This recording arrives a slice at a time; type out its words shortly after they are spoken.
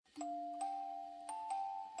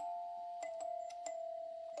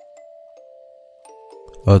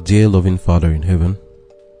Our dear loving Father in heaven,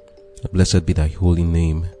 blessed be thy holy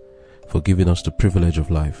name for giving us the privilege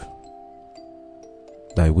of life.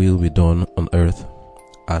 Thy will be done on earth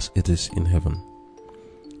as it is in heaven.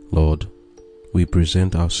 Lord, we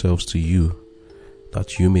present ourselves to you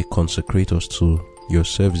that you may consecrate us to your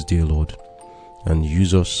service, dear Lord, and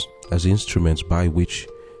use us as instruments by which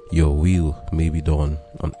your will may be done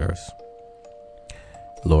on earth.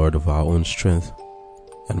 Lord, of our own strength,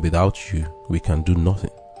 and without you we can do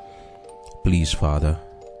nothing. Please, Father,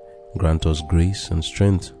 grant us grace and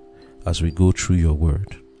strength as we go through your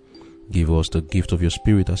word. Give us the gift of your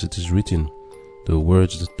Spirit, as it is written, the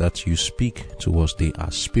words that you speak to us, they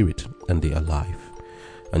are spirit and they are life.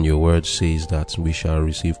 And your word says that we shall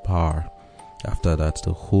receive power after that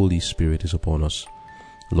the Holy Spirit is upon us.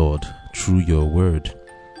 Lord, through your word,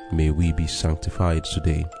 may we be sanctified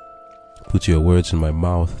today. Put your words in my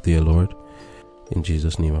mouth, dear Lord. In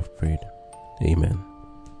Jesus' name I've prayed. Amen.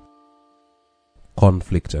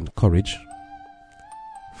 Conflict and Courage,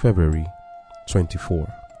 February 24.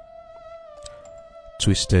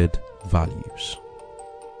 Twisted Values.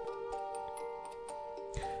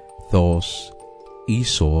 Thus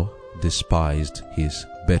Esau despised his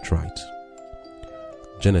birthright.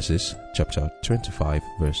 Genesis chapter 25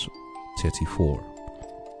 verse 34.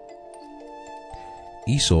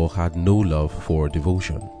 Esau had no love for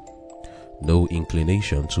devotion, no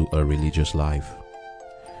inclination to a religious life.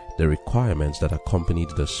 The requirements that accompanied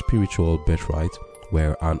the spiritual birthright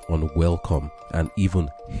were an unwelcome and even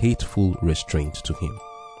hateful restraint to him.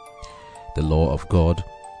 The law of God,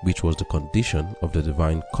 which was the condition of the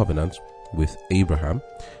divine covenant with Abraham,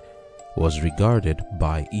 was regarded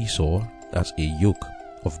by Esau as a yoke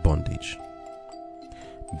of bondage.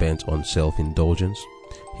 Bent on self-indulgence,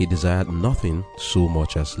 he desired nothing so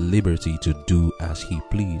much as liberty to do as he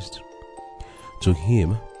pleased. To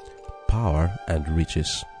him, power and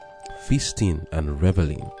riches, feasting and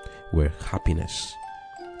reveling were happiness.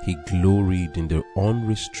 He gloried in the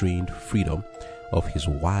unrestrained freedom of his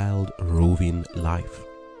wild, roving life.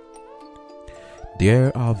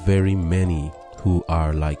 There are very many who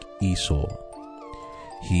are like Esau.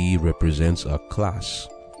 He represents a class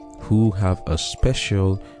who have a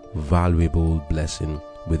special, valuable blessing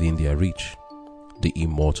within their reach, the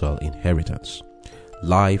immortal inheritance,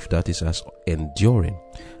 life that is as enduring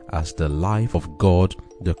as the life of God,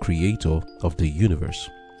 the creator of the universe,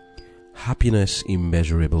 happiness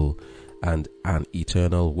immeasurable, and an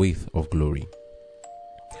eternal weight of glory.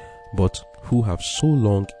 But who have so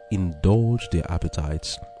long indulged their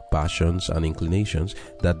appetites, passions, and inclinations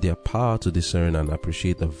that their power to discern and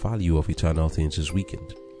appreciate the value of eternal things is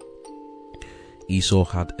weakened. Esau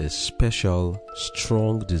had a special,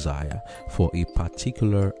 strong desire for a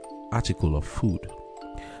particular article of food,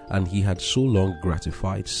 and he had so long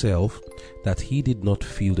gratified self that he did not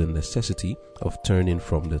feel the necessity of turning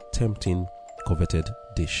from the tempting, coveted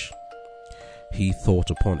dish. He thought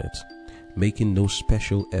upon it, making no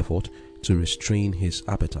special effort to restrain his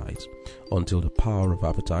appetite until the power of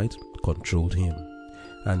appetite controlled him,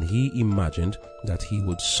 and he imagined that he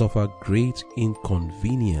would suffer great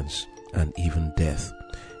inconvenience and even death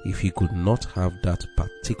if he could not have that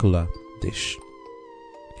particular dish.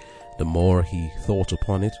 The more he thought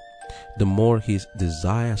upon it, the more his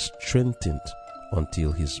desire strengthened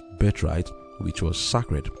until his birthright, which was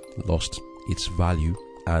sacred, lost its value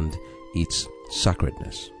and its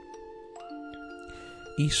sacredness.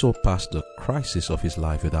 Esau passed the crisis of his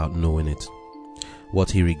life without knowing it.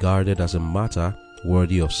 What he regarded as a matter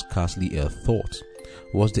worthy of scarcely a thought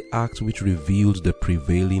was the act which revealed the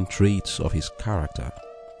prevailing traits of his character.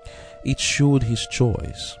 It showed his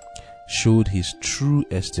choice, showed his true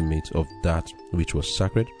estimate of that which was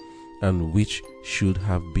sacred and which should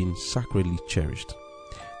have been sacredly cherished.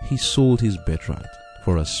 He sold his birthright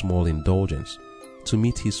for a small indulgence to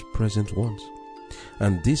meet his present wants,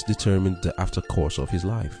 and this determined the aftercourse of his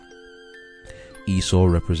life. Esau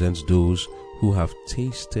represents those who have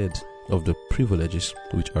tasted of the privileges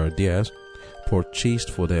which are theirs, purchased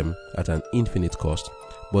for them at an infinite cost,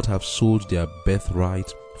 but have sold their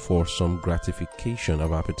birthright for some gratification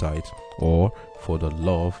of appetite or for the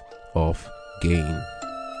love of gain.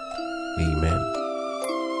 Amen.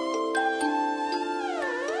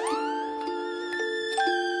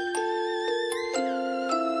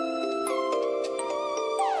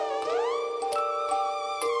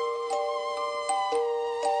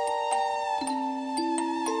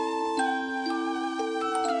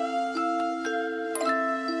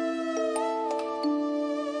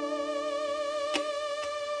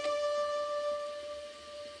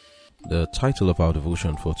 The title of our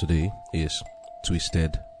devotion for today is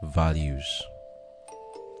Twisted Values.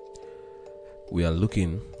 we are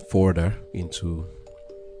looking further into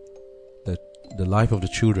the life of the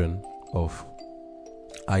children of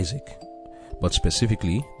Isaac, but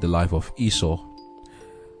specifically the life of Esau.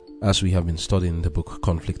 As we have been studying the book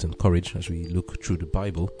Conflict and Courage, as we look through the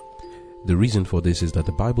Bible, the reason for this is that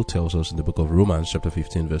the Bible tells us in the book of Romans chapter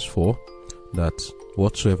 15 verse 4 that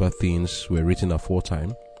whatsoever things were written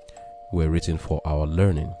aforetime were written for our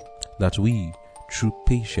learning, that we through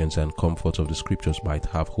patience and comfort of the scriptures might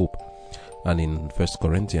have hope. And in 1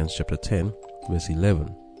 Corinthians chapter 10 verse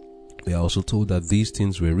 11, we are also told that these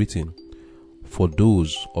things were written for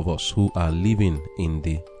those of us who are living in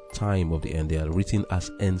the time of the end. They are written as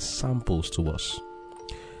ensamples to us.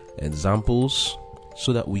 Examples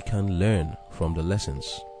so that we can learn from the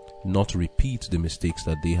lessons, not repeat the mistakes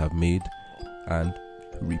that they have made, and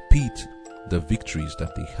repeat the victories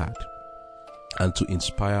that they had, and to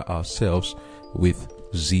inspire ourselves with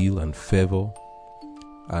zeal and fervor,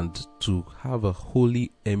 and to have a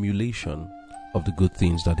holy emulation of the good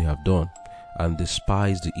things that they have done, and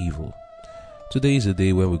despise the evil. Today is a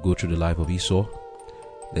day when we go through the life of Esau.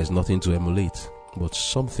 There's nothing to emulate, but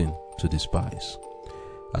something to despise.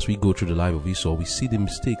 As we go through the life of Esau, we see the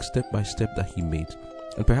mistakes step by step that he made.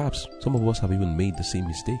 And perhaps some of us have even made the same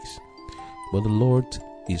mistakes. But the Lord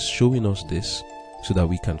is showing us this so that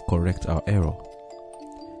we can correct our error.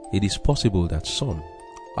 It is possible that some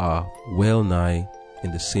are well nigh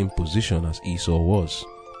in the same position as Esau was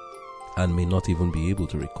and may not even be able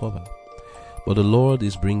to recover. But the Lord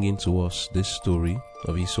is bringing to us this story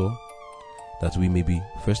of Esau that we may be,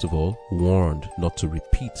 first of all, warned not to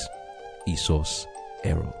repeat Esau's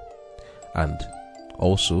error. And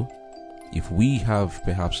also, if we have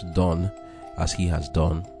perhaps done as he has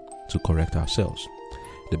done, to correct ourselves.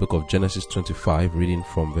 The book of Genesis 25, reading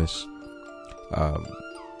from verse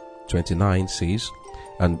 29, says,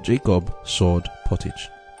 "And Jacob sowed pottage,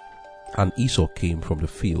 and Esau came from the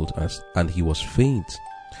field, and he was faint.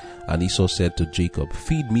 And Esau said to Jacob,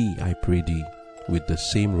 Feed me, I pray thee, with the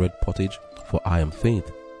same red pottage, for I am faint.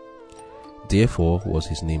 Therefore was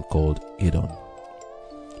his name called Edom.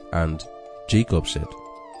 And Jacob said,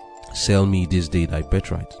 Sell me this day thy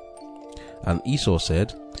birthright. And Esau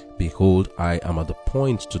said, Behold, I am at the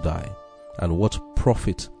point to die, and what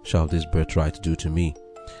profit shall this birthright do to me?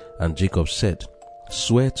 And Jacob said,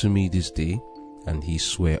 Swear to me this day. And he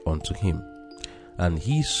sware unto him. And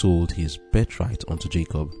he sold his birthright unto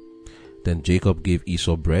Jacob. Then Jacob gave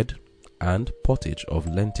Esau bread and pottage of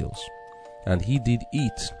lentils. And he did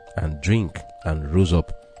eat and drink, and rose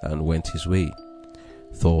up and went his way.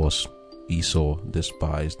 Thus Esau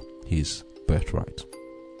despised his birthright."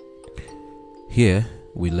 Here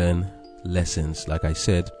we learn lessons, like I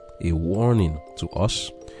said, a warning to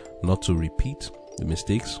us not to repeat the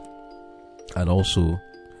mistakes, and also,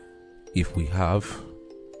 if we have,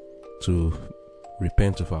 to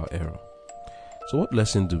repent of our error. So what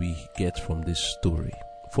lesson do we get from this story?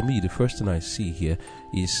 For me, the first thing I see here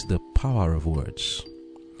is the power of words.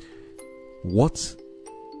 What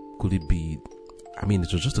could it be? I mean,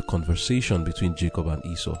 it was just a conversation between Jacob and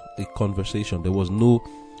Esau. A conversation. There was no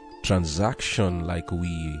transaction like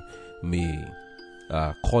we may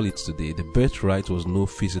call it today. The birthright was no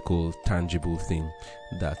physical, tangible thing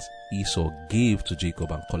that Esau gave to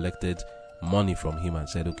Jacob and collected money from him and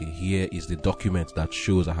said, okay, here is the document that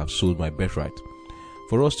shows I have sold my birthright.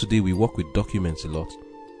 For us today, we work with documents a lot,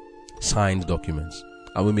 signed documents,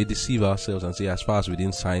 and we may deceive ourselves and say, as far as we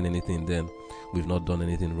didn't sign anything, then we've not done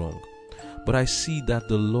anything wrong. But I see that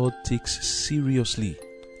the Lord takes seriously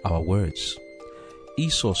our words.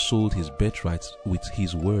 Esau sold his birthright with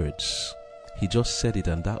his words. He just said it,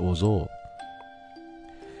 and that was all.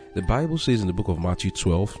 The Bible says in the book of Matthew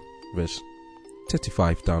 12, verse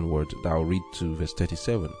 35 downward, that I'll read to verse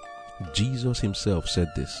 37. Jesus himself said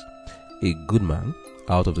this, "A good man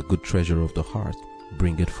out of the good treasure of the heart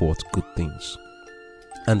bringeth forth good things,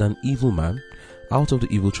 and an evil man out of the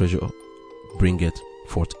evil treasure bringeth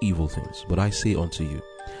forth evil things. But I say unto you,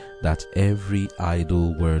 that every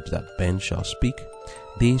idle word that men shall speak,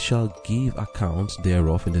 they shall give account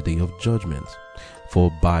thereof in the day of judgment.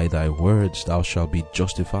 For by thy words thou shalt be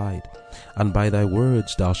justified, and by thy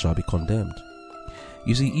words thou shalt be condemned."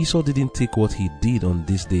 You see, Esau didn't take what he did on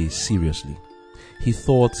this day seriously. He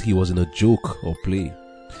thought he was in a joke or play.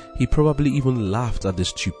 He probably even laughed at the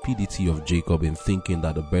stupidity of Jacob in thinking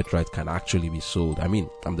that the birthright can actually be sold. I mean,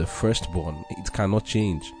 I'm the firstborn. It cannot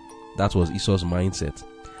change. That was Esau's mindset.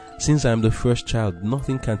 Since I'm the first child,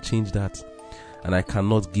 nothing can change that. And I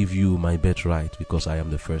cannot give you my birthright because I am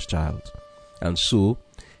the first child. And so,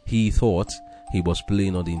 he thought he was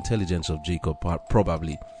playing on the intelligence of Jacob,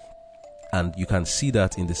 probably. And you can see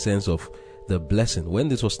that in the sense of the blessing, when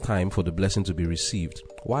this was time for the blessing to be received,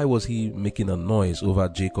 why was he making a noise over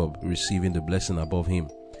Jacob receiving the blessing above him?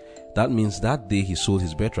 That means that day he sold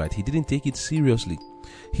his birthright, he didn't take it seriously.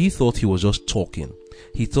 He thought he was just talking.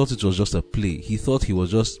 He thought it was just a play. He thought he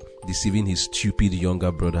was just deceiving his stupid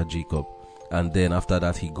younger brother Jacob. And then after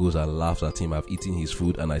that he goes and laughs at him, I've eaten his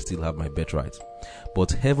food and I still have my birthright.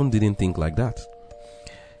 But heaven didn't think like that.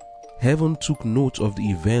 Heaven took note of the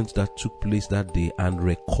event that took place that day and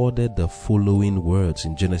recorded the following words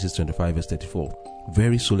in Genesis 25 verse 34.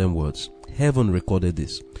 Very solemn words. Heaven recorded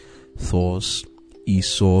this. Thus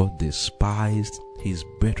Esau despised his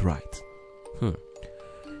birthright.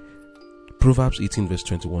 Proverbs 18 verse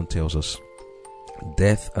 21 tells us,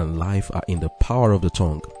 death and life are in the power of the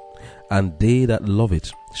tongue, and they that love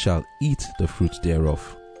it shall eat the fruit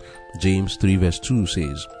thereof. James 3 verse 2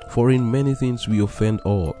 says, for in many things we offend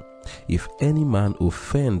all. If any man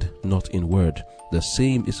offend not in word, the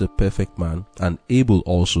same is a perfect man, and able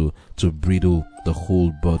also to bridle the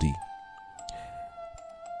whole body.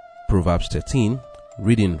 Proverbs 13,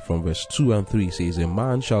 reading from verse 2 and 3 says, a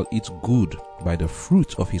man shall eat good by the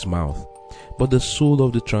fruit of his mouth, but the soul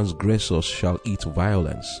of the transgressors shall eat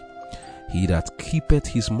violence. He that keepeth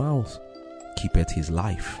his mouth keepeth his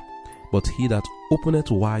life, but he that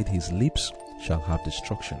openeth wide his lips shall have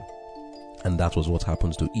destruction. And that was what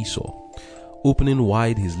happens to Esau. Opening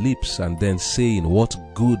wide his lips and then saying, what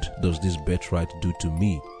good does this birthright do to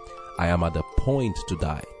me? I am at the point to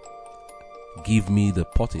die. Give me the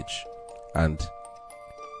pottage. And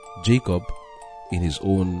Jacob, in his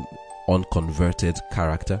own unconverted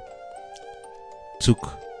character,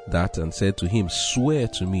 took that and said to him, swear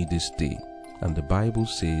to me this day. And the Bible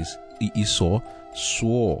says Esau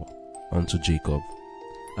swore unto Jacob,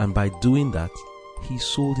 and by doing that he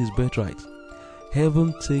sold his birthright.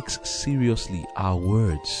 Heaven takes seriously our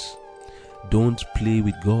words. Don't play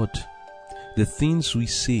with God. The things we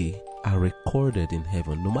say are recorded in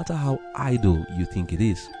heaven, no matter how idle you think it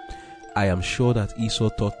is. I am sure that Esau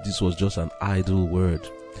thought this was just an idle word.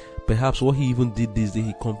 Perhaps what he even did this day,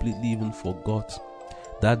 he completely even forgot.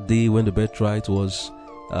 That day when the birthright was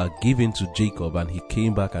given to Jacob and he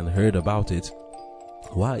came back and heard about it,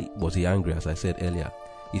 why was he angry, as I said earlier?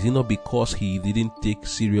 Is it not because he didn't take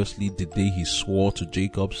seriously the day he swore to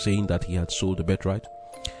Jacob, saying that he had sold the birthright?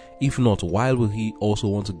 If not, why will he also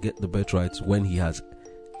want to get the birthright when he has,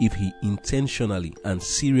 if he intentionally and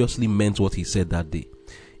seriously meant what he said that day?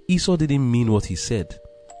 Esau didn't mean what he said.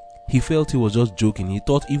 He felt he was just joking. He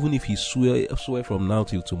thought even if he swear from now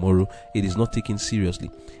till tomorrow, it is not taken seriously.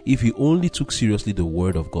 If he only took seriously the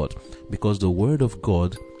word of God, because the word of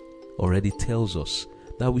God already tells us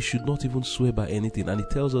that we should not even swear by anything, and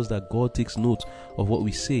it tells us that God takes note of what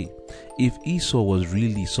we say. If Esau was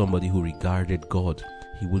really somebody who regarded God,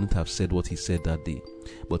 he wouldn't have said what he said that day.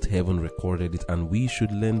 But heaven recorded it, and we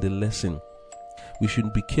should learn the lesson. We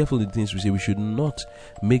should be careful in the things we say. We should not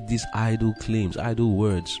make these idle claims, idle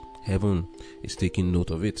words. Heaven is taking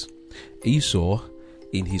note of it. Esau,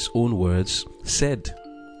 in his own words, said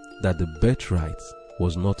that the birthright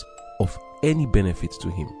was not of any benefit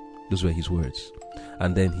to him. Those were his words.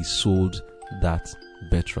 And then he sold that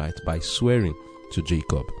birthright by swearing to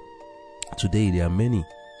Jacob. Today there are many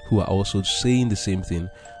who are also saying the same thing,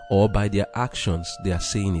 or by their actions they are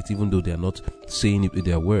saying it, even though they are not saying it with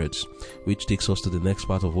their words, which takes us to the next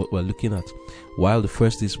part of what we're looking at. While the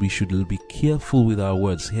first is we should be careful with our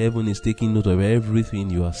words. Heaven is taking note of everything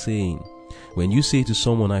you are saying. When you say to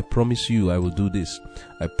someone, I promise you I will do this,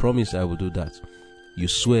 I promise I will do that, you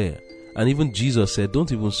swear. And even Jesus said,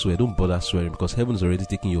 don't even swear, don't bother swearing, because heaven is already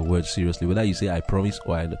taking your words seriously. Whether you say I promise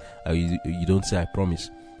or you don't say I promise,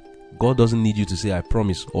 God doesn't need you to say I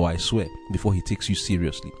promise or I swear before he takes you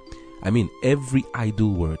seriously. I mean, every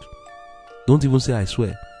idle word, don't even say I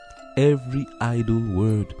swear, every idle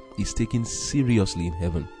word is taken seriously in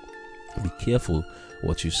heaven. Be careful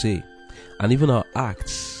what you say. And even our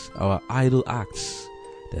acts, our idle acts,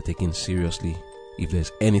 they're taken seriously. If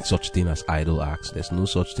there's any such thing as idle acts, there's no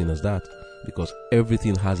such thing as that, because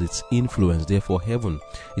everything has its influence. Therefore, heaven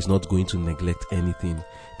is not going to neglect anything,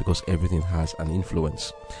 because everything has an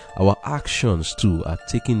influence. Our actions too are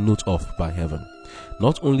taken note of by heaven.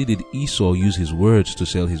 Not only did Esau use his words to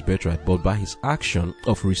sell his birthright, but by his action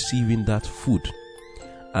of receiving that food,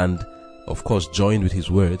 and of course joined with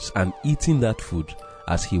his words and eating that food.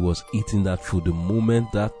 As he was eating that food, the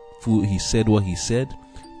moment that food, he said what he said,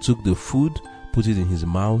 took the food, put it in his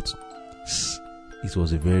mouth. It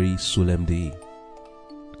was a very solemn day.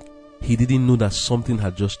 He didn't know that something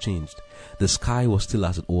had just changed. The sky was still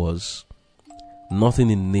as it was. Nothing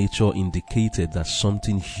in nature indicated that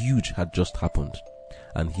something huge had just happened.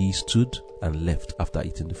 And he stood and left after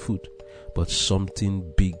eating the food. but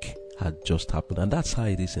something big had just happened. And that's how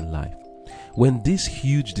it is in life. When these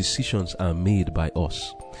huge decisions are made by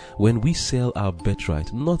us, when we sell our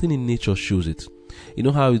birthright, nothing in nature shows it. You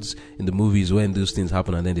know how it's in the movies when those things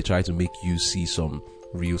happen and then they try to make you see some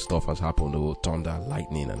real stuff has happened, or thunder,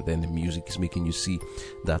 lightning, and then the music is making you see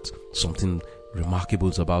that something remarkable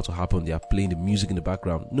is about to happen. They are playing the music in the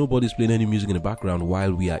background. Nobody's playing any music in the background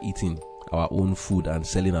while we are eating our own food and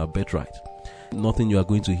selling our birthright. Nothing you are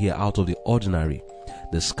going to hear out of the ordinary.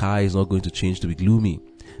 The sky is not going to change to be gloomy.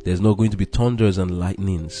 There's not going to be thunders and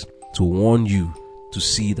lightnings to warn you to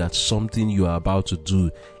see that something you are about to do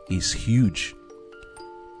is huge.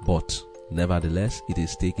 But nevertheless, it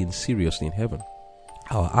is taken seriously in heaven.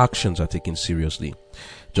 Our actions are taken seriously.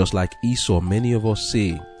 Just like Esau, many of us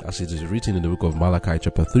say, as it is written in the book of Malachi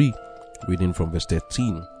chapter 3, reading from verse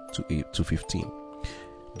 13 to 15.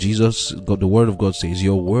 The word of God says,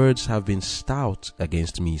 "Your words have been stout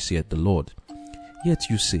against me, saith the Lord. Yet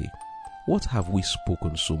you say, what have we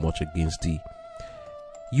spoken so much against thee?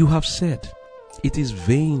 You have said, it is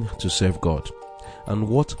vain to serve God. And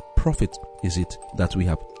what profit is it that we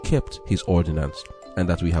have kept his ordinance, and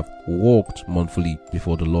that we have walked mournfully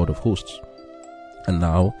before the Lord of hosts? And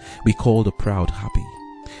now we call the proud happy.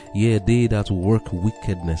 Yea, they that work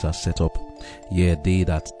wickedness are set up. Yea, they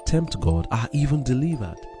that tempt God are even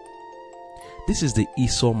delivered." This is the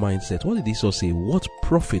Esau mindset. What did Esau say? What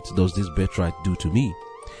profit does this birthright do to me?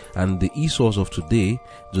 And the Esau's of today,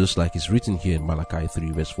 just like it's written here in Malachi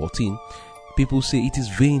 3 verse 14, people say it is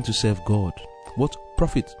vain to serve God. What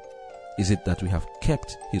profit is it that we have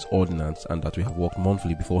kept his ordinance and that we have walked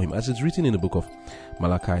mournfully before him? As it's written in the book of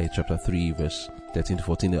Malachi chapter 3 verse 13 to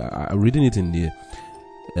 14, I'm reading it in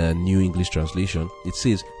the New English translation. It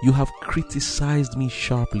says, "You have criticized me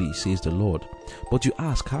sharply, says the Lord. But you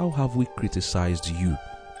ask, how have we criticized you?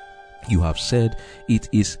 You have said it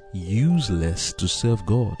is useless to serve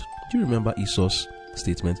God." Do you remember Esau's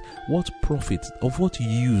statement? What profit, of what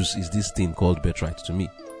use is this thing called birthright to me?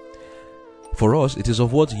 For us, it is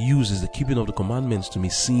of what use is the keeping of the commandments to me,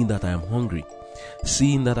 seeing that I am hungry,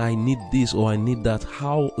 seeing that I need this or I need that.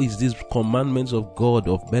 How is this commandments of God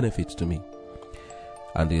of benefit to me?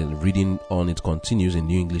 And the reading on it continues in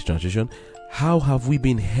New English translation. "How have we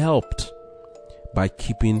been helped? By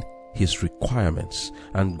keeping his requirements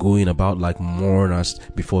and going about like mourners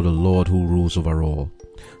before the Lord who rules over all.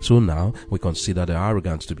 So now we consider the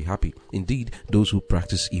arrogant to be happy. Indeed, those who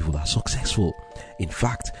practice evil are successful. In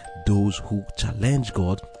fact, those who challenge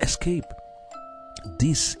God escape."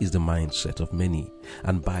 This is the mindset of many,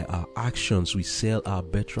 and by our actions we sell our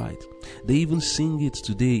birthright. They even sing it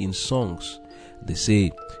today in songs. They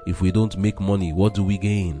say, if we don't make money, what do we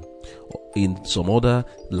gain? In some other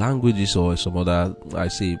languages or some other,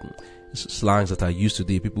 slangs that are used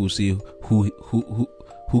today, people will say,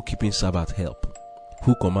 who keeping Sabbath help?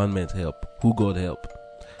 Who commandment help? Who God help?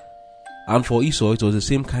 And for Esau, it was the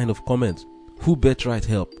same kind of comment. Who birthright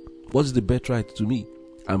help? What is the birthright to me?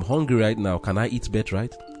 I'm hungry right now. Can I eat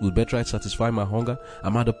birthright? Will birthright satisfy my hunger?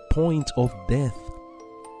 I'm at the point of death,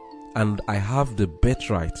 and I have the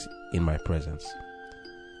birthright in my presence.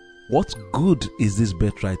 What good is this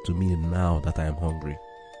birthright to me now that I am hungry?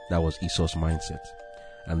 That was Esau's mindset.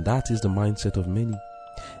 And that is the mindset of many.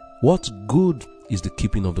 What good is the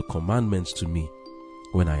keeping of the commandments to me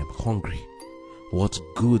when I am hungry? What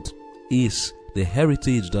good is the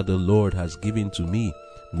heritage that the Lord has given to me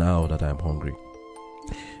now that I am hungry?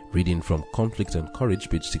 Reading from Conflict and Courage,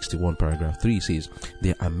 page 61, paragraph 3 says,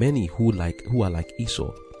 "There are many who are like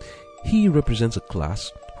Esau. He represents a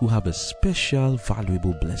class who have a special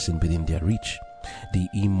valuable blessing within their reach. The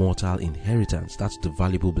immortal inheritance." That's the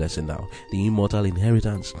valuable blessing now. The immortal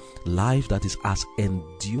inheritance. Life that is as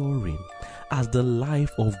enduring as the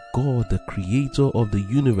life of God, the creator of the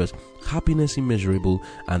universe. Happiness immeasurable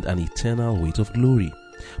and an eternal weight of glory.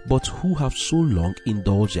 But who have so long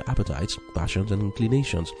indulged their appetites, passions and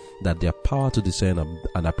inclinations that their power to discern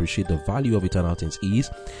and appreciate the value of eternal things is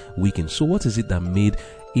weakened. So what is it that made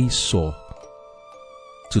Esau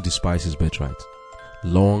to despise his birthright?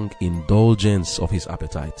 Long indulgence of his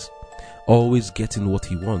appetites, always getting what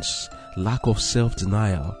he wants, lack of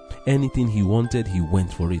self-denial. Anything he wanted, he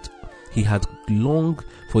went for it. He had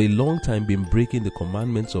for a long time been breaking the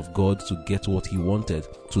commandments of God to get what he wanted,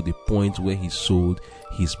 to the point where he sold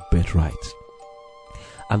his birthright.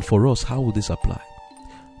 And for us, how would this apply?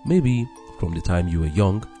 Maybe from the time you were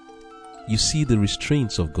young, you see the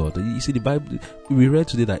restraints of God. You see the Bible, we read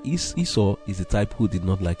today that Esau is the type who did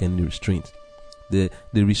not like any restraint. The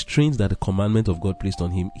restraints that the commandment of God placed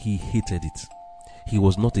on him, he hated it. He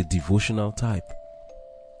was not a devotional type.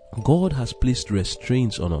 God has placed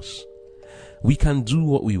restraints on us. We can do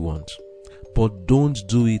what we want, but don't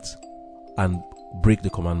do it and break the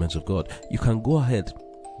commandments of God. You can go ahead,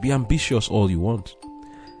 be ambitious all you want,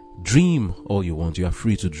 dream all you want. You are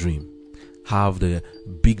free to dream. Have the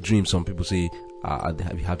big dream. Some people say, have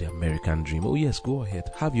the American dream. Oh yes, go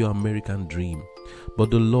ahead, have your American dream. But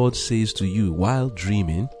the Lord says to you, while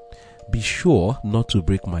dreaming, be sure not to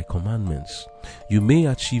break my commandments. You may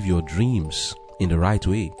achieve your dreams in the right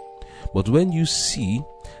way, but when you see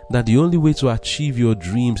that the only way to achieve your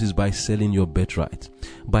dreams is by selling your birthright,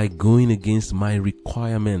 by going against my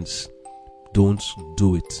requirements, don't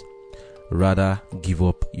do it. Rather, give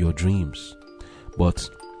up your dreams. But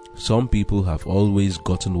some people have always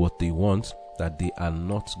gotten what they want, that they are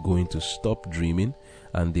not going to stop dreaming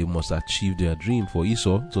and they must achieve their dream. For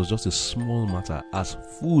Esau, it was just a small matter as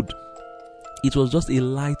food. It was just a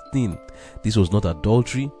light thing. This was not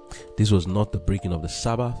adultery. This was not the breaking of the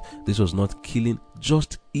Sabbath. This was not killing.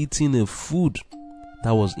 Just eating a food.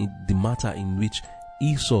 That was the matter in which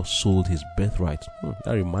Esau sold his birthright.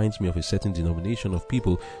 That reminds me of a certain denomination of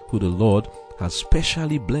people who the Lord has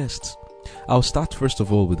specially blessed. I'll start first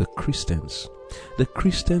of all with the Christians. The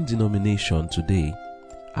Christian denomination today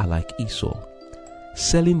are like Esau.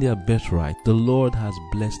 Selling their birthright, the Lord has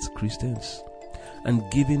blessed Christians and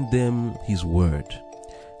giving them His word,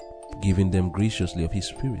 giving them graciously of His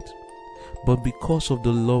Spirit. But because of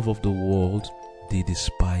the love of the world, they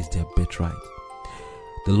despise their birthright.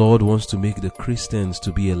 The Lord wants to make the Christians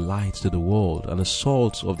to be a light to the world and a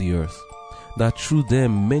salt of the earth, that through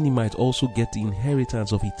them many might also get the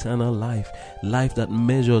inheritance of eternal life, life that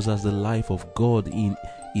measures as the life of God in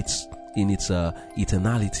its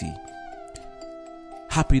eternality.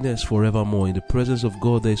 Happiness forevermore. In the presence of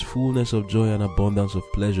God there is fullness of joy and abundance of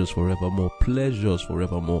pleasures forevermore. Pleasures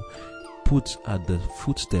forevermore, put at the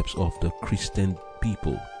footsteps of the Christian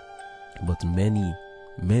people. But many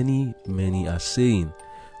are saying,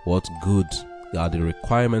 what good are the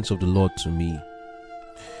requirements of the Lord to me?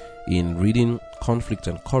 In reading Conflict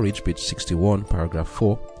and Courage, page 61, paragraph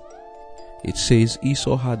 4, it says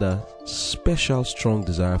Esau had a special strong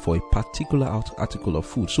desire for a particular article of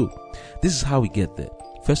food. So this is how we get there.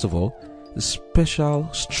 First of all, a special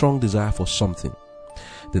strong desire for something.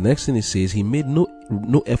 The next thing it says, he made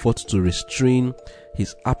no effort to restrain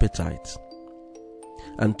his appetite.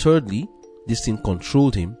 And thirdly, this thing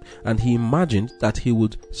controlled him, and he imagined that he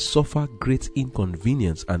would suffer great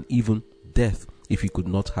inconvenience and even death if he could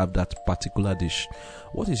not have that particular dish.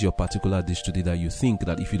 What is your particular dish today that you think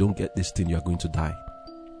that if you don't get this thing, you are going to die?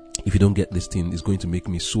 If you don't get this thing, it's going to make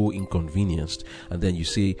me so inconvenienced. And then you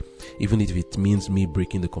say, even if it means me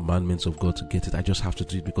breaking the commandments of God to get it, I just have to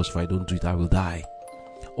do it, because if I don't do it, I will die.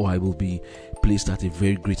 Or I will be placed at a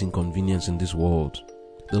very great inconvenience in this world.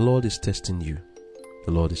 The Lord is testing you.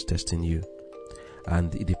 The Lord is testing you.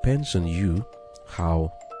 And it depends on you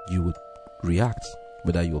how you would react,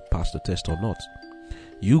 whether you will pass the test or not.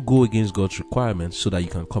 You go against God's requirements so that you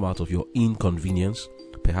can come out of your inconvenience,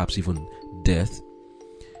 perhaps even death,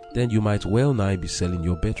 then you might well nigh be selling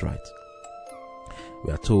your birthright.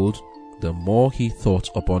 We are told the more he thought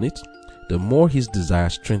upon it, the more his desire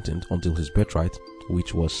strengthened, until his birthright,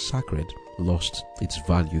 which was sacred, lost its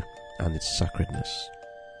value and its sacredness.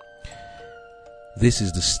 This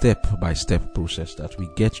is the step-by-step process that we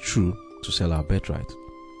get through to sell our birthright.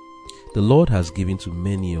 The Lord has given to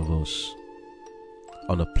many of us,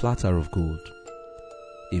 on a platter of gold,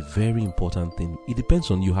 a very important thing. It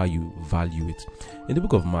depends on you how you value it. In the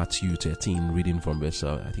book of Matthew 13, reading from verse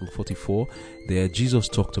 44, there Jesus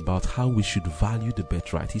talked about how we should value the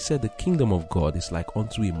birthright. He said the kingdom of God is like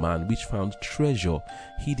unto a man which found treasure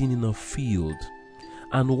hidden in a field,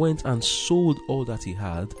 and went and sold all that he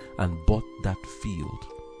had and bought that field.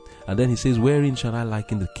 And then he says, wherein shall I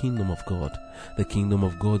liken the kingdom of God? The kingdom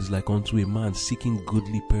of God is like unto a man seeking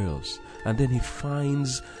goodly pearls. And then he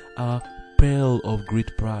finds a pearl of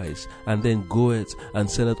great price, and then goeth and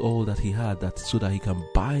selleth all that he had, so that he can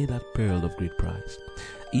buy that pearl of great price.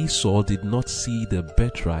 Esau did not see the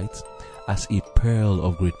birthright as a pearl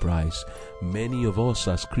of great price. Many of us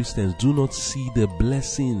as Christians do not see the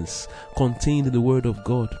blessings contained in the Word of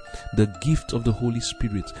God, the gift of the Holy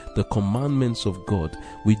Spirit, the commandments of God.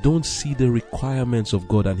 We don't see the requirements of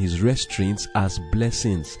God and His restraints as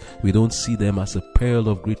blessings. We don't see them as a pearl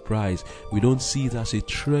of great price. We don't see it as a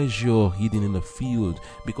treasure hidden in a field,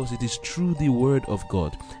 because it is through the Word of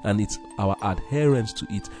God and it's our adherence to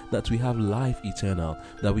it that we have life eternal,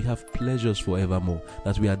 that we have pleasures forevermore,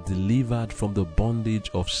 that we are delivered from the bondage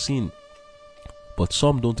of sin. But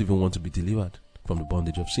some don't even want to be delivered from the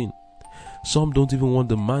bondage of sin. Some don't even want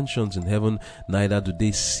the mansions in heaven, neither do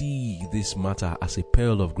they see this matter as a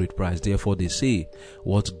pearl of great price. Therefore they say,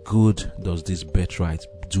 what good does this birthright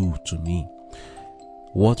do to me?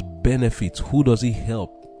 What benefit? Who does he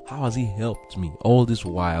help? How has he helped me all this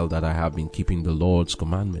while that I have been keeping the Lord's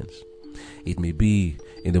commandments? It may be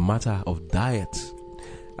in the matter of diet,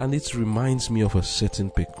 and it reminds me of a certain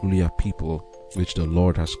peculiar people which the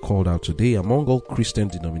Lord has called out today among all Christian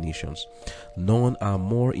denominations. None are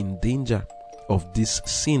more in danger of this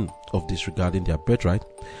sin of disregarding their birthright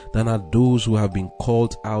than are those who have been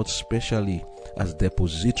called out specially as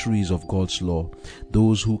depositories of God's law,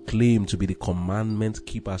 those who claim to be the commandment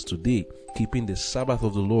keepers today, keeping the Sabbath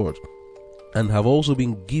of the Lord, and have also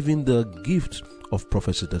been given the gift of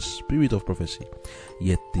prophecy, the spirit of prophecy,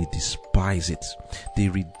 yet they despise it, they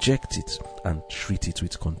reject it, and treat it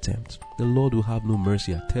with contempt. The Lord will have no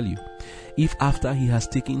mercy, I tell you. If after he has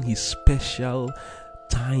taken his special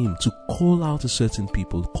time to call out a certain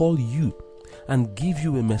people, call you and give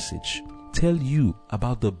you a message, tell you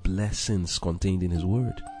about the blessings contained in his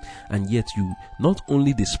word, and yet you not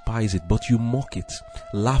only despise it, but you mock it,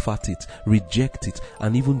 laugh at it, reject it,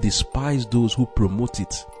 and even despise those who promote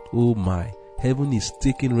it. Oh my, heaven is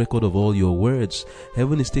taking record of all your words.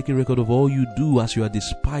 Heaven is taking record of all you do as you are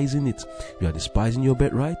despising it. You are despising your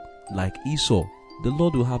birthright like Esau. The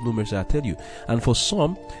Lord will have no mercy, I tell you. And for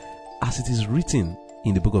some, as it is written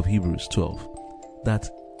in the book of Hebrews 12, that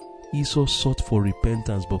Esau sought for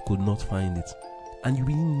repentance but could not find it. And you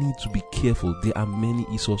really need to be careful. There are many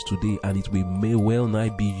Esau's today, and it may well nigh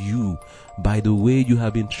be you, by the way you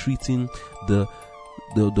have been treating the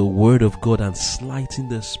word of God and slighting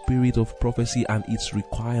the spirit of prophecy and its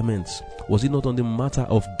requirements. Was it not on the matter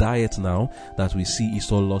of diet now that we see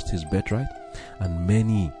Esau lost his birthright? And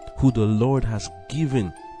many who the Lord has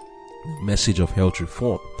given the message of health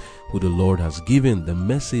reform, who the Lord has given the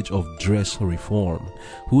message of dress reform,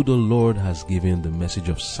 who the Lord has given the message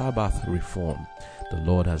of Sabbath reform, the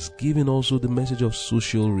Lord has given also the message of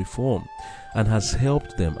social reform, and has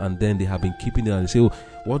helped them, and then they have been keeping it, and they say, oh,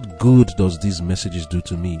 what good does these messages do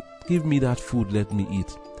to me? Give me that food, let me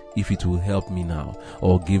eat, if it will help me now.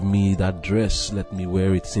 Or give me that dress, let me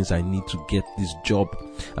wear it, since I need to get this job,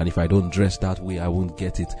 and if I don't dress that way, I won't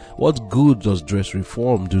get it. What good does dress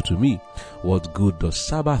reform do to me? What good does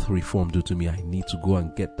Sabbath reform do to me? I need to go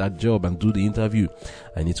and get that job and do the interview.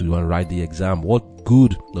 I need to go and write the exam. What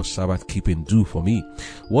good does Sabbath keeping do for me?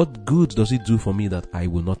 What good does it do for me that I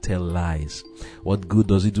will not tell lies? What good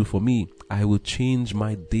does it do for me? I will change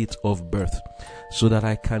my date of birth so that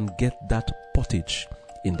I can get that pottage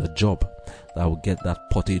in the job. I will get that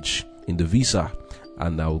pottage in the visa,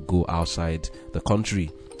 and I will go outside the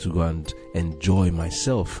country to go and enjoy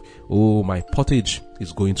myself. Oh, my pottage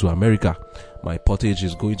is going to America. My pottage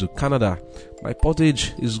is going to Canada. My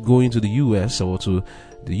pottage is going to the US or to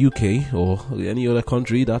the UK or any other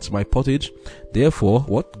country. That's my pottage. Therefore,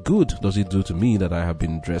 what good does it do to me that I have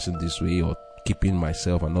been dressing this way, or keeping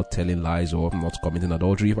myself and not telling lies, or not committing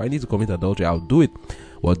adultery? If I need to commit adultery, I'll do it.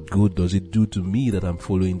 What good does it do to me that I'm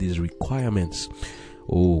following these requirements?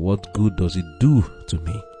 Oh, what good does it do to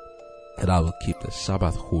me that I will keep the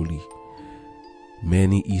Sabbath holy?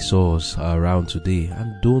 Many Esau's are around today,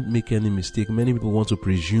 and don't make any mistake. Many people want to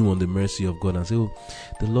presume on the mercy of God and say, oh,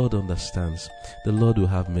 the Lord understands. The Lord will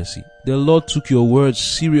have mercy. The Lord took your words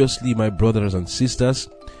seriously, my brothers and sisters.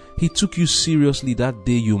 He took you seriously that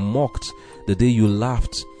day you mocked, the day you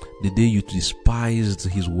laughed, the day you despised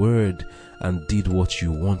his word and did what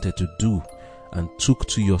you wanted to do, and took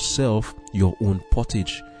to yourself your own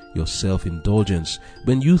pottage, your self-indulgence,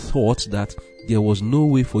 when you thought that there was no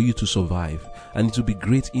way for you to survive, and it would be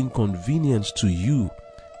great inconvenience to you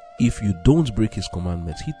if you don't break his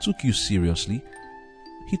commandments. He took you seriously.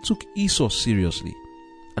 He took Esau seriously,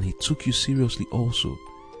 and he took you seriously also.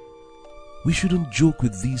 We shouldn't joke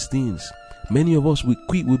with these things. Many of us will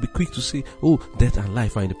be quick to say, oh, death and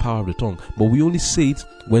life are in the power of the tongue. But we only say it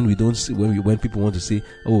when we don't say, when people want to say,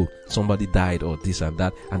 oh, somebody died or this and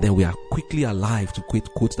that, and then we are quickly alive to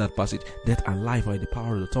quote that passage. Death and life are in the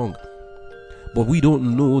power of the tongue. But we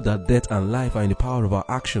don't know that death and life are in the power of our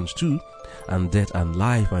actions too, and death and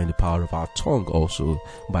life are in the power of our tongue also,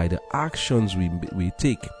 by the actions we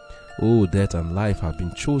take. Oh, death and life have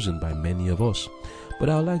been chosen by many of us. But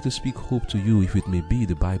I would like to speak hope to you, if it may be,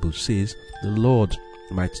 the Bible says, the Lord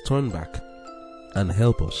might turn back and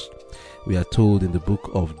help us. We are told in the book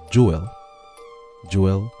of Joel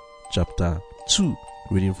chapter 2,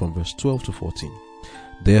 reading from verse 12 to 14.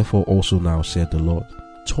 Therefore also now said the Lord,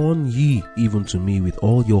 turn ye even to me with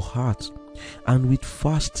all your heart, and with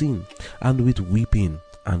fasting, and with weeping,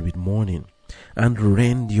 and with mourning. and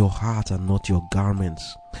rend your heart and not your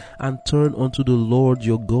garments, and turn unto the Lord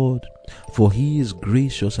your God, for he is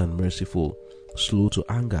gracious and merciful, slow to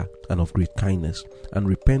anger, and of great kindness, and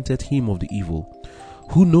repenteth him of the evil.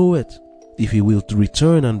 Who knoweth if he will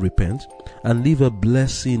return and repent, and leave a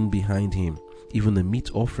blessing behind him, even a meat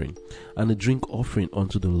offering and a drink offering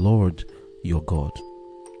unto the Lord your God?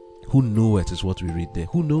 Who knoweth is what we read there.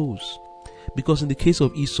 Who knows? Because in the case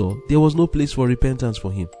of Esau, there was no place for repentance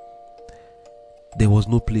for him. There was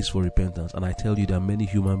no place for repentance. And I tell you, there are many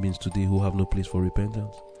human beings today who have no place for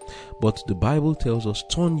repentance. But the Bible tells us,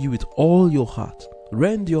 turn you with all your heart.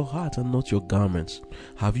 Rend your heart and not your garments.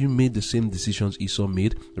 Have you made the same decisions Esau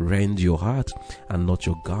made? Rend your heart and not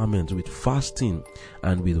your garments, with fasting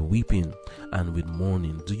and with weeping and with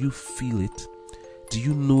mourning. Do you feel it? Do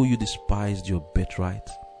you know you despised your birthright?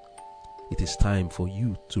 It is time for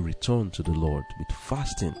you to return to the Lord with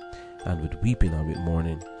fasting and with weeping and with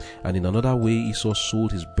mourning. And in another way, Esau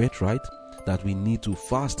sold his birthright that we need to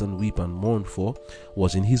fast and weep and mourn for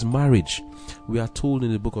was in his marriage. We are told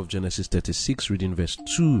in the book of Genesis 36, reading verse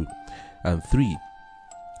 2 and 3,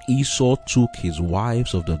 Esau took his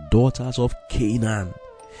wives of the daughters of Canaan.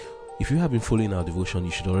 If you have been following our devotion,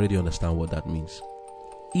 you should already understand what that means.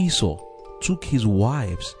 Esau took his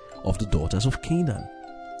wives of the daughters of Canaan.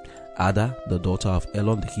 Ada, the daughter of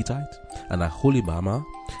Elon the Hittite, and Aholibama,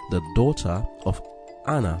 the daughter of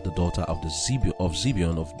Anna, the daughter of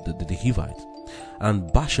Zibeon of the Hivite, and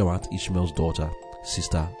Bashemat, Ishmael's daughter,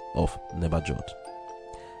 sister of Nebajoth.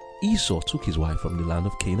 Esau took his wife from the land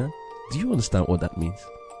of Canaan. Do you understand what that means?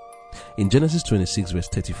 In Genesis 26 verse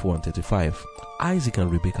 34 and 35, Isaac and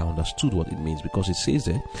Rebekah understood what it means, because it says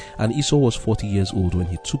there, and Esau was 40 years old when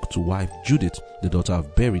he took to wife Judith, the daughter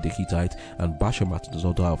of Beri the Hittite, and Bashemat, the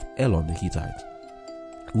daughter of Elon the Hittite,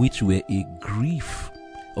 which were a grief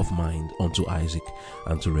of mind unto Isaac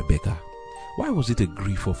and to Rebekah. Why was it a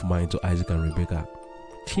grief of mind to Isaac and Rebekah?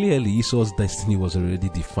 Clearly, Esau's destiny was already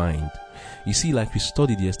defined. You see, like we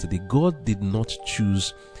studied yesterday, God did not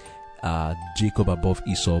choose Jacob above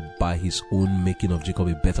Esau by his own making of Jacob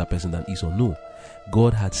a better person than Esau. No,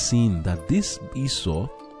 God had seen that this Esau,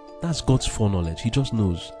 that's God's foreknowledge. He just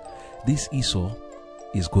knows this Esau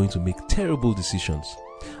is going to make terrible decisions.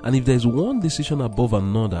 And if there's one decision above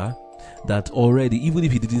another that already, even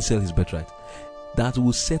if he didn't sell his birthright, that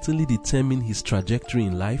will certainly determine his trajectory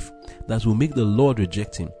in life, that will make the Lord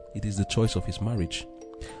reject him, it is the choice of his marriage.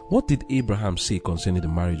 What did Abraham say concerning the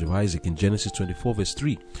marriage of Isaac in Genesis 24 verse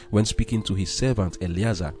 3? When speaking to his servant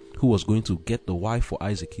Eliezer, who was going to get the wife for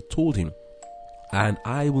Isaac, he told him, "And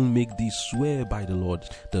I will make thee swear by the Lord,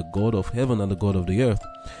 the God of heaven and the God of the earth,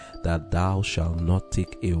 that thou shalt not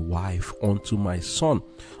take a wife unto my son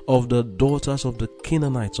of the daughters of the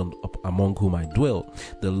Canaanites among whom I dwell."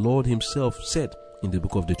 The Lord himself said in the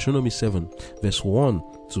book of Deuteronomy 7 verse 1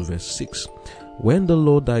 to verse 6, "When the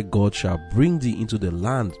Lord thy God shall bring thee into the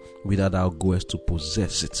land whither thou goest to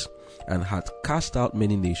possess it, and hath cast out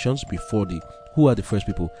many nations before thee." Who are the first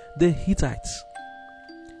people? The Hittites.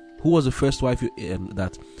 Who was the first wife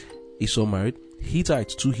that Esau married?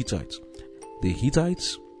 Hittites, two Hittites. The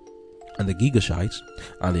Hittites and the Girgashites,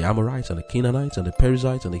 and the Amorites, and the Canaanites, and the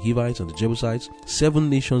Perizzites, and the Hivites, and the Jebusites, 7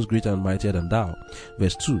 nations greater and mightier than thou.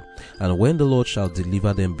 Verse 2, "And when the Lord shall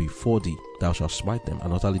deliver them before thee, thou shalt smite them,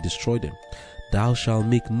 and utterly destroy them. Thou shalt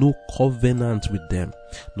make no covenant with them,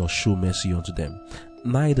 nor show mercy unto them.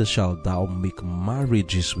 Neither shalt thou make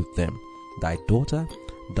marriages with them. Thy daughter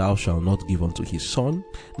thou shalt not give unto his son,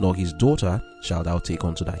 nor his daughter shalt thou take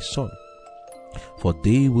unto thy son. For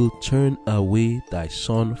they will turn away thy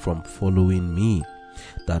son from following me,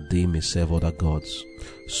 that they may serve other gods.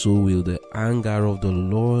 So will the anger of the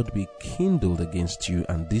Lord be kindled against you,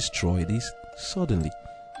 and destroy thee suddenly.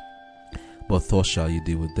 But thus shall ye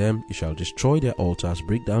deal with them. You shall destroy their altars,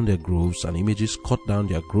 break down their groves and images, cut down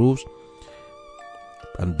their groves,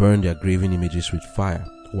 and burn their graven images with fire.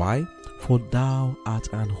 Why? For thou art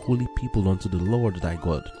an holy people unto the Lord thy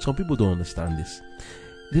God." Some people don't understand this.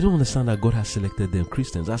 They don't understand that God has selected them,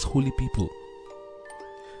 Christians, as holy people.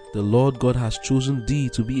 The Lord God has chosen thee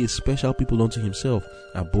to be a special people unto himself,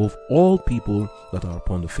 above all people that are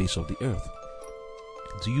upon the face of the earth.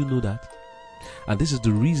 Do you know that? And this is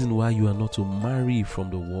the reason why you are not to marry from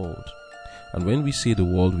the world. And when we say the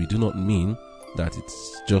world, we do not mean that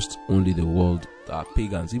it's just only the world that are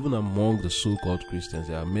pagans. Even among the so-called Christians,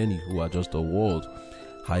 there are many who are just the world,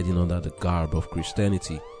 hiding under the garb of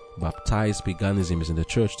Christianity. Baptized paganism is in the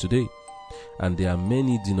church today, and there are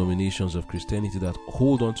many denominations of Christianity that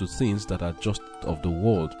hold on to things that are just of the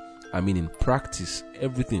world. I mean, in practice,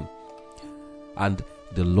 everything. And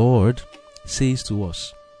the Lord says to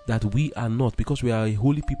us that we are not, because we are a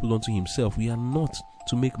holy people unto himself, we are not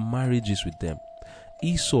to make marriages with them.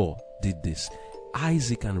 Esau did this.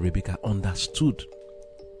 Isaac and Rebekah understood.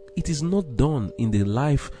 It is not done in the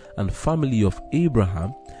life and family of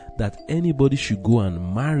Abraham that anybody should go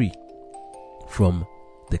and marry from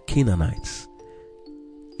the Canaanites.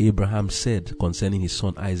 Abraham said concerning his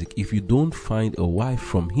son Isaac, if you don't find a wife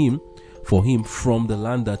for him from the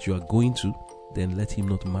land that you are going to, then let him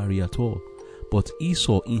not marry at all. But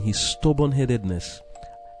Esau, in his stubborn-headedness,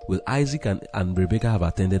 will Isaac and Rebekah have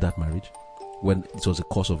attended that marriage when it was a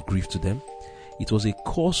cause of grief to them? It was a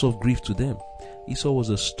cause of grief to them. Esau was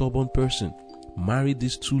a stubborn person, married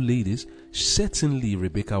these two ladies. Certainly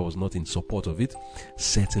Rebekah was not in support of it.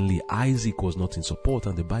 Certainly Isaac was not in support,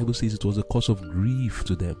 and the Bible says it was a cause of grief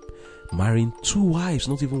to them. Marrying two wives,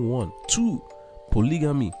 not even one, two.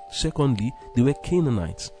 Polygamy. Secondly, they were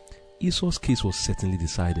Canaanites. Esau's case was certainly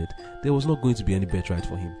decided. There was not going to be any birthright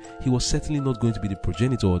for him. He was certainly not going to be the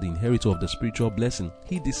progenitor or the inheritor of the spiritual blessing.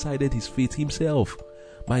 He decided his fate himself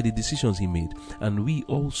by the decisions he made. And we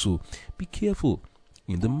also, be careful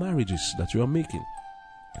in the marriages that you are making.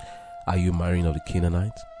 Are you marrying of the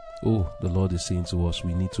Canaanites? Oh, the Lord is saying to us,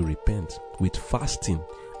 we need to repent with fasting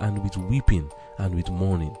and with weeping and with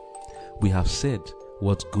mourning. We have said,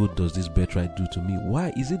 what good does this birthright do to me?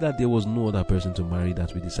 Why is it that there was no other person to marry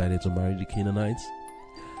that we decided to marry the Canaanites?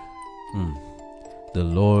 The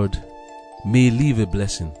Lord may leave a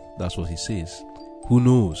blessing. That's what he says. Who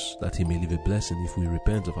knows that he may leave a blessing if we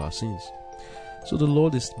repent of our sins? So the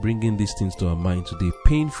Lord is bringing these things to our mind today,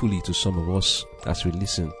 painfully to some of us as we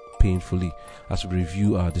listen, painfully as we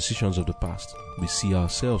review our decisions of the past. We see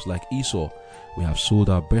ourselves like Esau. We have sold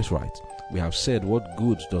our birthright. We have said, what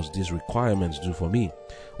good does these requirements do for me?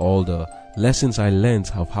 All the lessons I learned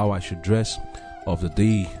of how I should dress, of the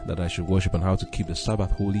day that I should worship and how to keep the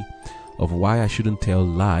Sabbath holy, of why I shouldn't tell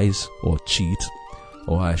lies or cheat,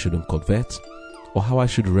 or I shouldn't covet, or how I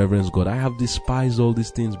should reverence God. I have despised all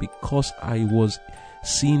these things because I was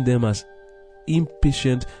seeing them as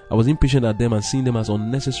impatient. I was impatient at them and seeing them as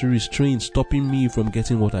unnecessary restraints, stopping me from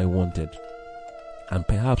getting what I wanted. And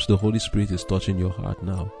perhaps the Holy Spirit is touching your heart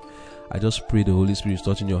now. I just pray the Holy Spirit is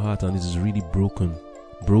touching your heart and it is really broken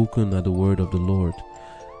at the word of the Lord.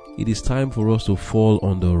 It is time for us to fall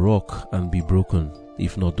on the rock and be broken.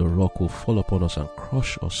 If not, the rock will fall upon us and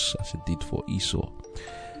crush us as it did for Esau.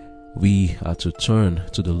 We are to turn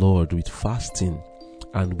to the Lord with fasting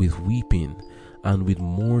and with weeping and with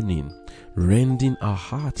mourning, rending our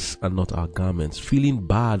hearts and not our garments, feeling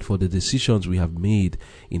bad for the decisions we have made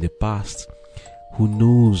in the past. Who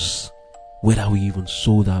knows whether we even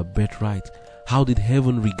sold our birthright? How did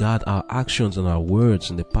heaven regard our actions and our words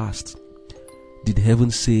in the past? Did heaven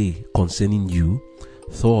say concerning you,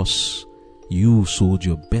 thus you sold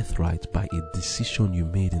your birthright by a decision you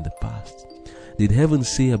made in the past? Did heaven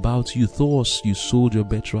say about you, thus you sold your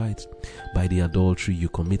birthright by the adultery you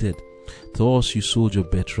committed? Thus you sold your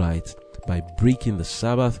birthright by breaking the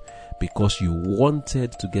Sabbath because you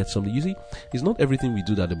wanted to get something. You see, it's not everything we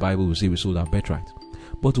do that the Bible will say we sold our birthright.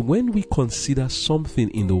 But when we consider something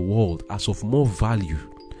in the world as of more value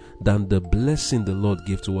than the blessing the Lord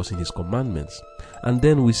gave to us in his commandments, and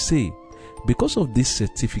then we say, because of this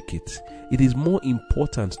certificate, it is more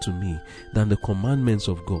important to me than the commandments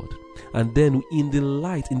of God. And then in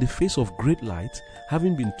the face of great light,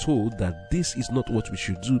 having been told that this is not what we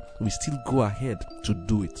should do, we still go ahead to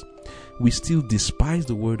do it. We still despise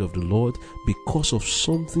the word of the Lord because of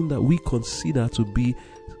something that we consider to be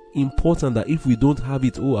important, that if we don't have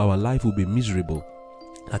it, our life will be miserable.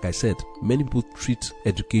 Like I said, many people treat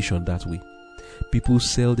education that way. People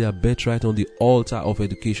sell their birthright on the altar of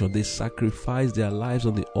education. They sacrifice their lives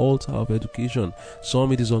on the altar of education.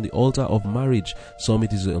 Some it is on the altar of marriage. Some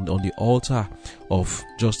it is on the altar of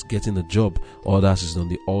just getting a job. Others is on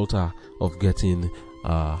the altar of getting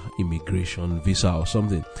immigration visa or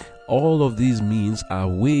something. All of these means are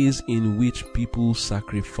ways in which people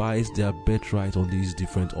sacrifice their birthright on these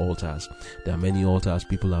different altars. There are many altars.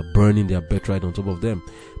 People are burning their birthright on top of them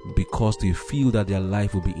because they feel that their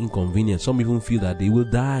life will be inconvenient. Some even feel that they will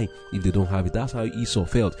die if they don't have it. That's how Esau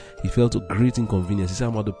felt. He felt a great inconvenience. He said,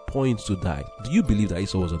 I'm at the point to die. Do you believe that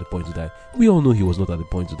Esau was at the point to die? We all know he was not at the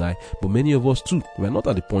point to die, but many of us too, we are not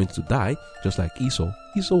at the point to die, just like Esau.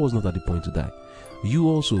 Esau was not at the point to die. You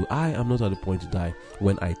also, I am not at the point to die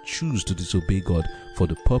when I choose to disobey God for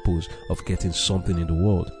the purpose of getting something in the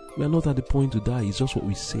world. We are not at the point to die. It's just what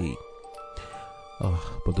we say.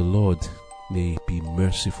 But the Lord may be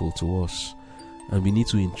merciful to us, and we need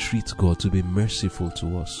to entreat God to be merciful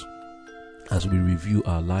to us as we review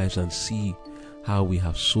our lives and see how we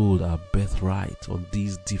have sold our birthright on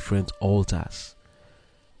these different altars.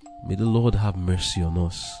 May the Lord have mercy on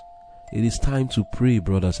us. It is time to pray,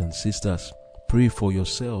 brothers and sisters. Pray for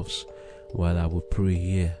yourselves while I will pray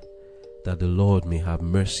here, that the Lord may have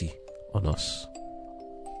mercy on us.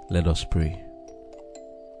 Let us pray.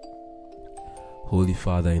 Holy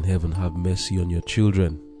Father in heaven, have mercy on your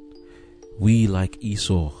children. We, like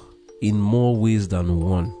Esau, in more ways than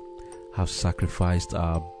one, have sacrificed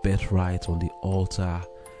our birthright on the altar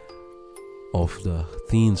of the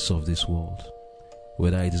things of this world.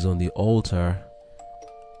 Whether it is on the altar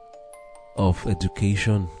of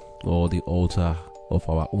education or the altar of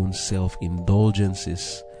our own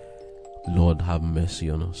self-indulgences, Lord, have mercy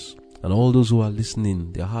on us. And all those who are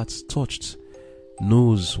listening, their hearts touched,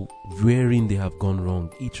 knows wherein they have gone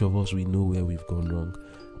wrong. Each of us, we know where we've gone wrong.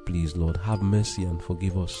 Please, Lord, have mercy and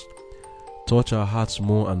forgive us. Touch our hearts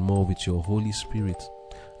more and more with your Holy Spirit,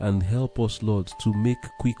 and help us, Lord, to make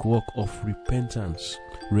quick work of repentance,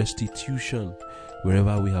 restitution,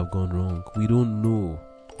 wherever we have gone wrong. We don't know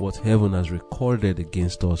what heaven has recorded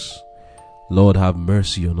against us. Lord, have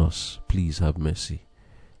mercy on us. Please have mercy.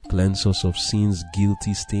 Cleanse us of sin's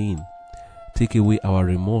guilty stain. Take away our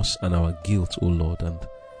remorse and our guilt, O Lord, and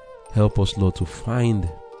help us, Lord, to find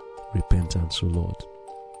repentance, O Lord.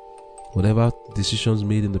 Whatever decisions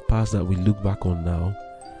made in the past that we look back on now,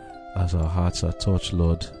 as our hearts are touched,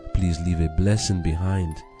 Lord, please leave a blessing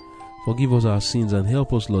behind. Forgive us our sins and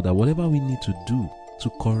help us, Lord, that whatever we need to do to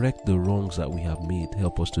correct the wrongs that we have made,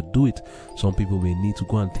 help us to do it. Some people may need to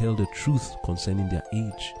go and tell the truth concerning their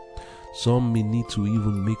age. Some may need to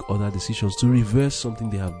even make other decisions to reverse something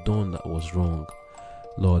they have done that was wrong.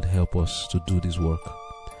 Lord, help us to do this work.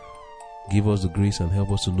 Give us the grace and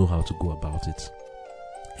help us to know how to go about it.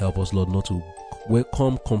 Help us, Lord, not to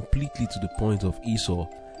come completely to the point of Esau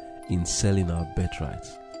in selling our birthright.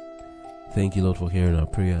 Thank you, Lord, for hearing our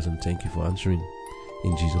prayers, and thank you for answering.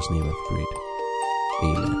 In Jesus' name I've prayed.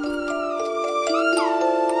 Amen.